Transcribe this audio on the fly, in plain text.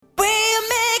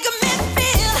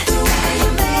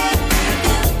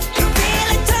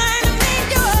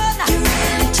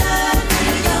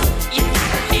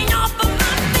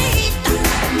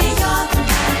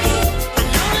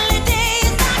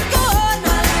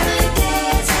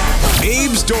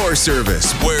Your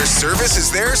Service, where service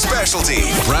is their specialty.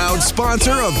 Proud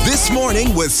sponsor of This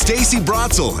Morning with Stacey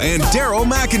Brotzel and Daryl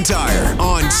McIntyre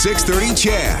on 630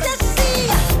 CHED.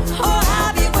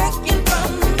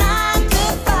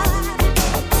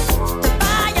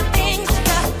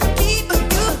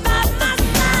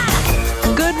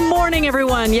 Morning,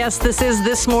 everyone. Yes, this is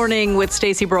This Morning with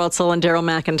Stacey Brotzel and Daryl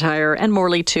McIntyre, and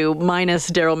Morley too, minus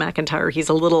Daryl McIntyre. He's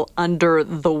a little under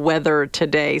the weather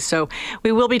today. So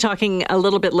we will be talking a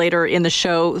little bit later in the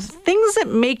show, things that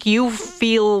make you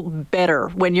feel better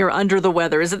when you're under the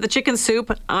weather. Is it the chicken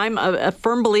soup? I'm a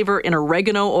firm believer in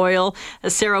oregano oil.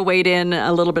 Sarah weighed in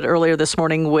a little bit earlier this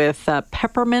morning with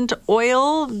peppermint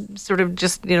oil, sort of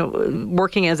just,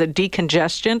 working as a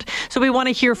decongestant. So we want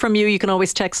to hear from you. You can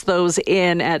always text those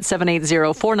in at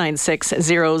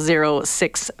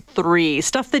 780-496-0063.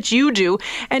 Stuff that you do.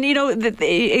 And,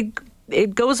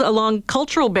 it goes along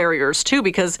cultural barriers, too,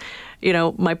 because,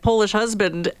 my Polish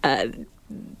husband,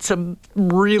 some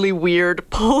really weird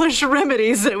Polish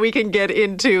remedies that we can get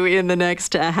into in the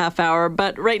next half hour.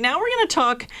 But right now we're going to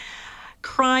talk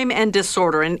crime and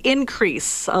disorder, an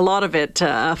increase, a lot of it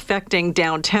affecting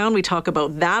downtown. We talk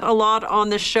about that a lot on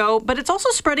the show, but it's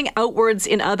also spreading outwards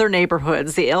in other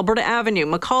neighborhoods, the Alberta Avenue,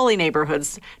 Macaulay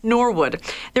neighborhoods, Norwood.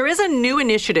 There is a new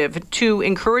initiative to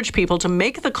encourage people to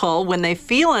make the call when they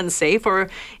feel unsafe or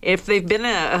if they've been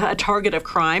a target of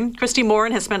crime. Christy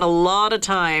Morin has spent a lot of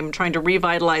time trying to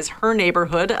revitalize her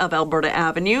neighborhood of Alberta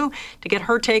Avenue. To get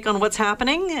her take on what's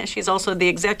happening, she's also the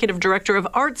executive director of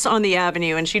Arts on the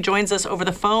Avenue, and she joins us over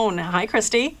the phone. Hi,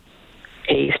 Christy.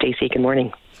 Hey, Stacey. Good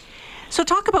morning. So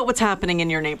talk about what's happening in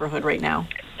your neighborhood right now.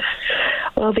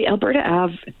 Well, the Alberta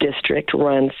Ave district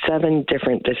runs 7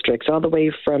 different districts, all the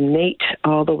way from Nate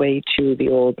all the way to the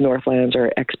old Northlands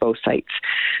or Expo sites.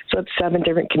 So it's 7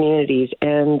 different communities.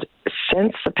 And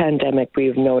since the pandemic,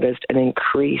 we've noticed an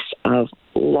increase of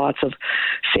lots of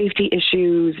safety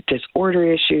issues, disorder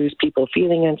issues, people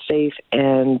feeling unsafe,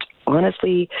 and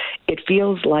honestly, it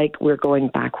feels like we're going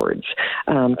backwards.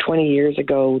 20 years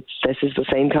ago, this is the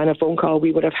same kind of phone call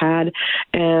we would have had,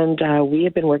 and we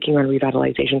have been working on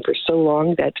revitalization for so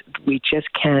long that we just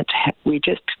can't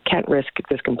risk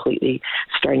this completely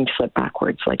starting to slip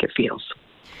backwards like it feels.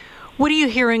 What are you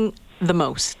hearing the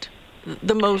most?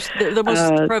 The most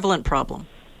prevalent problem?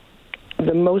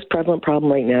 The most prevalent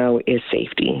problem right now is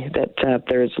safety. That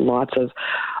there's lots of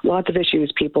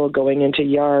issues. People going into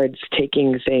yards,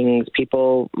 taking things.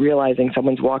 People realizing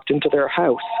someone's walked into their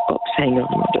house. Oops, hang on,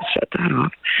 I'll just shut that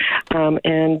off.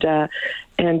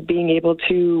 And being able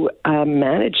to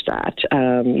manage that.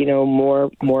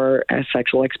 More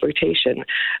sexual exploitation,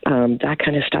 that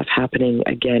kind of stuff happening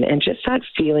again, and just that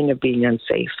feeling of being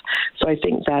unsafe. So I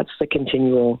think that's the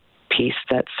continual piece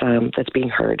that's being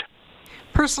heard.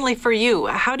 Personally, for you,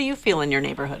 how do you feel in your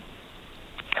neighborhood?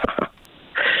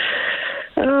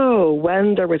 Oh,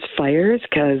 when there was fires,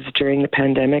 because during the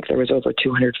pandemic there was over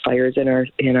 200 fires in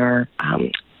our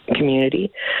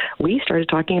community, we started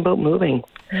talking about moving.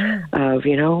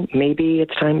 Maybe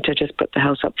it's time to just put the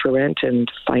house up for rent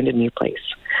and find a new place.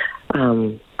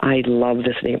 I love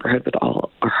this neighborhood with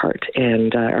all our heart,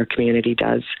 and our community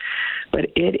does, but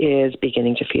it is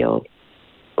beginning to feel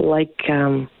like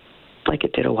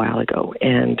it did a while ago.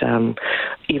 And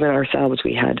even ourselves,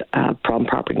 we had problem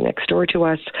property next door to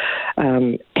us.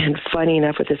 And funny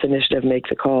enough, with this initiative, Make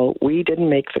the Call, we didn't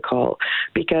make the call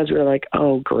because we were like,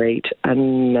 oh, great,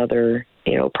 another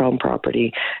problem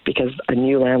property, because a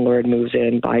new landlord moves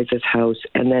in, buys this house,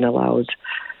 and then allows,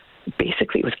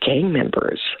 basically it was gang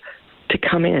members to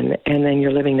come in, and then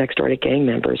you're living next door to gang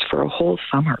members for a whole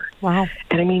summer. Wow.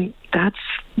 And I mean, that's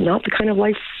not the kind of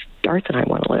life, Darth, that I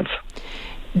want to live.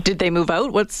 Did they move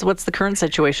out? What's the current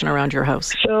situation around your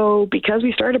house? So because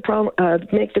we started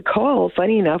Make the Call,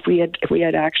 funny enough, we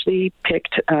had actually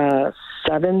picked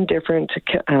 7 different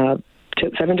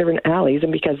alleys,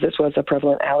 and because this was a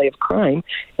prevalent alley of crime,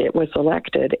 it was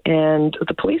selected. And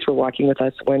the police were walking with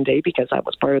us one day, because that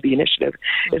was part of the initiative,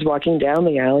 is walking down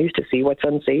the alleys to see what's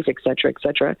unsafe, et cetera, et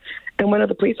cetera. And one of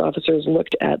the police officers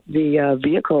looked at the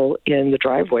vehicle in the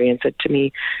driveway and said to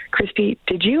me, Christy,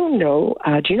 do you know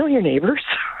your neighbors?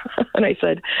 And I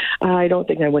said, I don't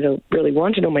think I would really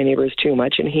want to know my neighbors too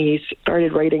much. And he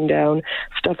started writing down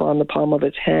stuff on the palm of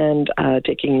his hand,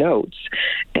 taking notes.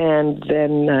 And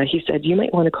then he said, said, you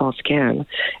might want to call SCAN,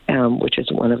 which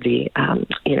is one of the,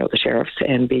 the sheriffs,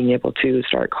 and being able to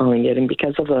start calling it. And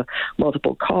because of the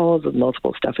multiple calls and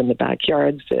multiple stuff in the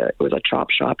backyards, it was a chop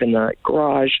shop in the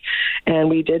garage. And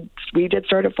we did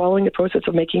started following the process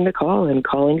of making the call and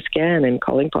calling SCAN and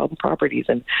calling problem properties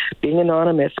and being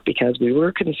anonymous, because we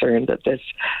were concerned that this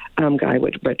guy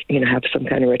would, have some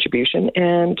kind of retribution.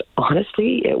 And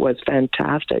honestly, it was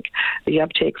fantastic. The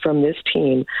uptake from this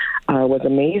team was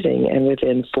amazing, and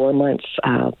within 4 months,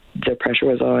 the pressure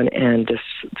was on, and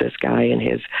this guy and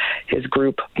his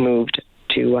group moved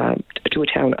to a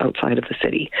town outside of the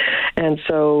city. And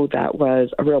so that was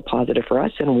a real positive for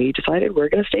us, and we decided we're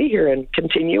going to stay here and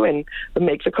continue, and the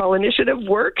Make the Call initiative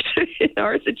worked in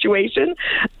our situation.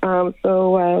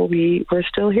 So we're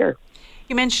still here.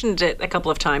 You mentioned it a couple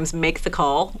of times, Make the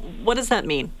Call. What does that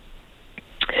mean?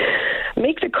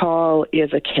 Make the Call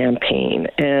is a campaign,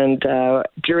 and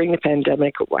during the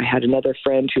pandemic, I had another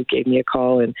friend who gave me a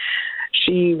call, and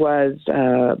she was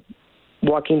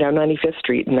walking down 95th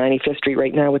Street. 95th Street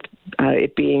right now, with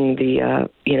it being the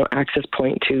access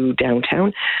point to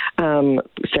downtown,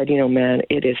 said, man,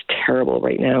 it is terrible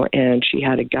right now. And she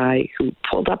had a guy who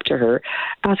pulled up to her,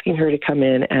 asking her to come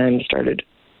in, and started.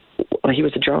 Well, he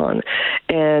was a John.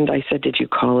 And I said, did you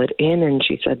call it in? And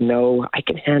she said, no, I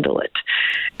can handle it.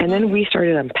 And then we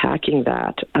started unpacking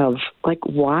that of,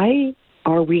 why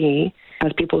are we,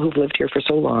 as people who've lived here for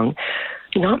so long,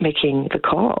 not making the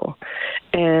call?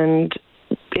 And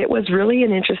it was really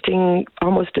an interesting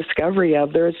almost discovery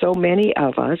of, there are so many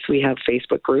of us. We have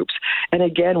Facebook groups. And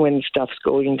again, when stuff's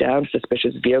going down,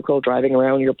 suspicious vehicle driving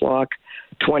around your block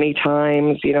 20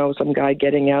 times, some guy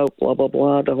getting out, blah, blah,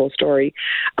 blah, the whole story.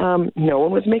 No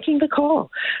one was making the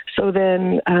call. So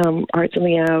then Arts and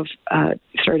the Ave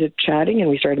started chatting, and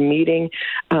we started meeting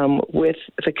with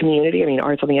the community. I mean,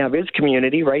 Arts on the Ave is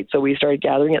community, right? So we started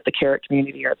gathering at the Carrot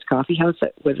Community Arts Coffee House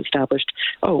that was established,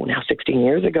 now 16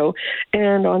 years ago,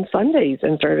 and on Sundays,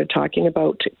 and started talking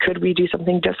about, could we do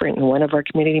something different? And one of our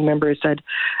community members said,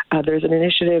 there's an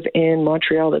initiative in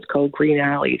Montreal that's called Green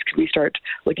Alleys. Could we start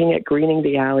looking at greening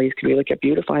the alleys? Could we look at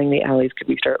beautifying the alleys? Could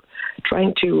we start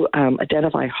trying to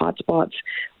identify hotspots,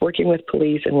 working with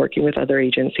police and working with other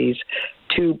agencies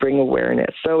to bring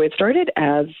awareness? So it started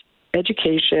as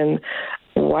education.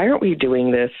 Why aren't we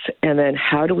doing this? And then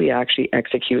how do we actually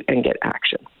execute and get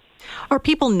action? Are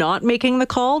people not making the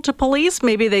call to police?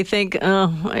 Maybe they think,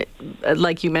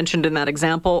 like you mentioned in that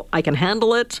example, I can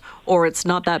handle it, or it's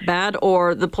not that bad,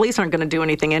 or the police aren't going to do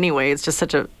anything anyway. It's just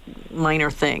such a minor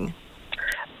thing.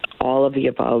 All of the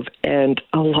above. And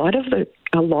a lot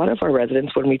of our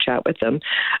residents, when we chat with them,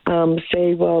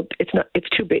 say, well, it's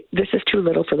too big. This is too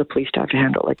little for the police staff to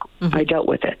handle. I dealt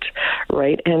with it,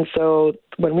 right? And so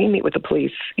when we meet with the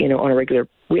police, on a regular,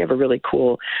 we have a really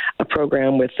cool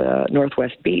program with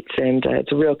Northwest Beats, and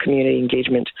it's a real community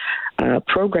engagement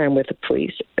program with the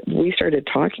police. We started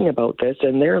talking about this,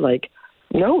 and they're like,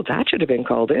 no, that should have been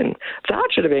called in. That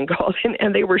should have been called in.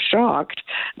 And they were shocked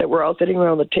that we're all sitting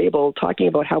around the table talking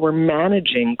about how we're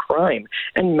managing crime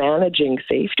and managing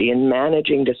safety and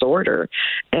managing disorder.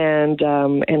 And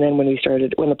then when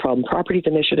the Problem Properties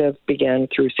Initiative began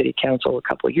through City Council a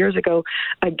couple of years ago,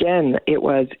 again, it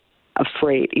was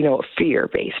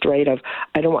fear-based, right? Of,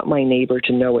 I don't want my neighbor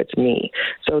to know it's me.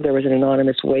 So there was an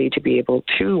anonymous way to be able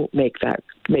to make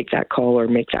that call or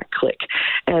make that click.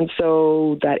 And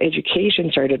so that education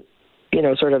started,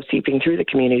 sort of seeping through the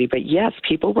community. But yes,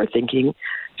 people were thinking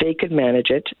they could manage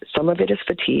it. Some of it is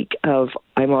fatigue of,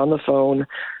 I'm on the phone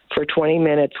for 20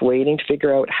 minutes waiting to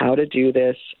figure out how to do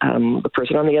this. The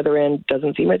person on the other end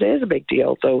doesn't seem it is a big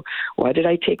deal. So why did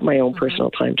I take my own personal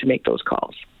time to make those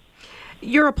calls?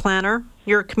 You're a planner.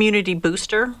 You're a community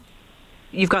booster.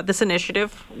 You've got this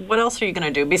initiative. What else are you going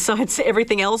to do besides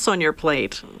everything else on your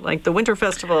plate, like the Winter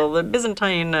Festival, the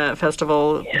Byzantine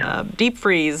Festival, Deep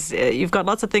Freeze? You've got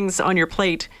lots of things on your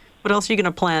plate. What else are you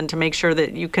going to plan to make sure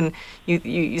that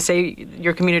you say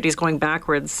your community is going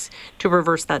backwards to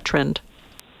reverse that trend?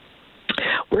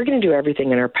 We're going to do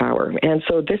everything in our power. And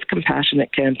so this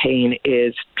compassionate campaign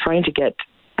is trying to get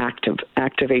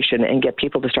activation and get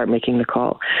people to start making the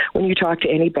call. When you talk to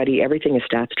anybody, everything is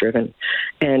stats driven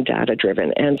and data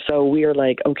driven. And so we are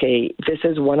like, okay, this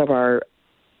is one of our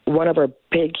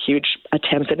big, huge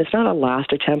attempts, and it's not a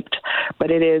last attempt, but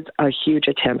it is a huge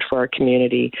attempt for our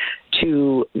community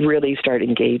to really start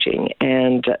engaging.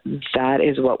 And that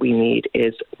is what we need,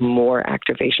 is more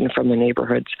activation from the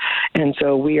neighborhoods. And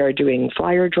so we are doing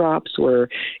flyer drops. We're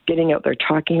getting out there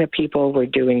talking to people. We're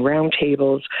doing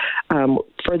roundtables.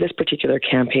 for this particular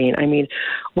campaign. I mean,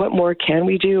 what more can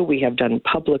we do? We have done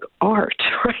public art,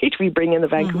 right? We bring in the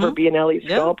Vancouver Biennale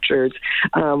sculptures.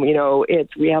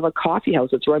 We have a coffee house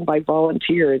that's run by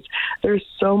volunteers. There's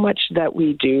so much that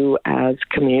we do as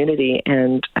community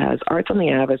and as Arts on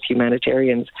the Ave, as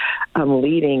humanitarians,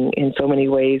 leading in so many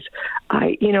ways.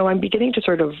 I'm beginning to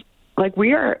sort of, like,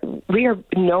 we are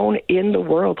known in the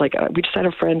world. Like, we just had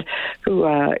a friend who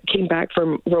came back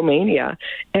from Romania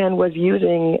and was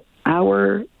using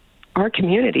our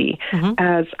community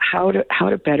as how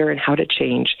to better and how to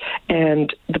change.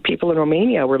 And the people in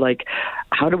Romania were like,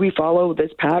 how do we follow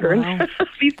this pattern? Wow.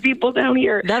 These people down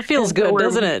here. That feels good,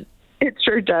 doesn't it? It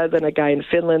sure does. And a guy in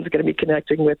Finland's going to be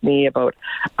connecting with me about,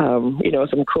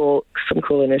 some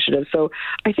cool initiatives. So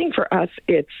I think for us,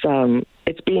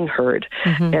 it's being heard.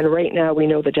 And right now we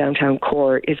know the downtown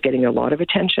core is getting a lot of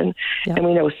attention. Yeah. And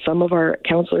we know some of our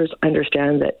councillors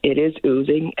understand that it is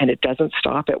oozing and it doesn't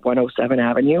stop at 107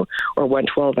 Avenue or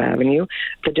 112 Avenue.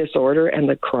 The disorder and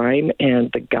the crime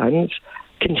and the guns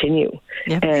continue.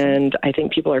 Yep. And I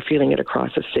think people are feeling it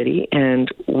across the city, and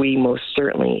we most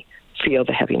certainly feel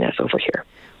the heaviness over here.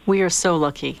 We are so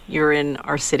lucky you're in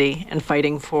our city and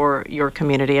fighting for your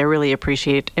community. I really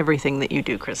appreciate everything that you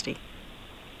do, Christy.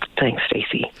 Thanks,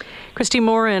 Stacey. Christy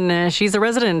Morin, she's a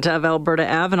resident of Alberta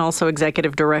Ave and also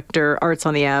Executive Director, Arts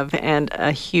on the Ave, and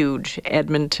a huge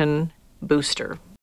Edmonton booster.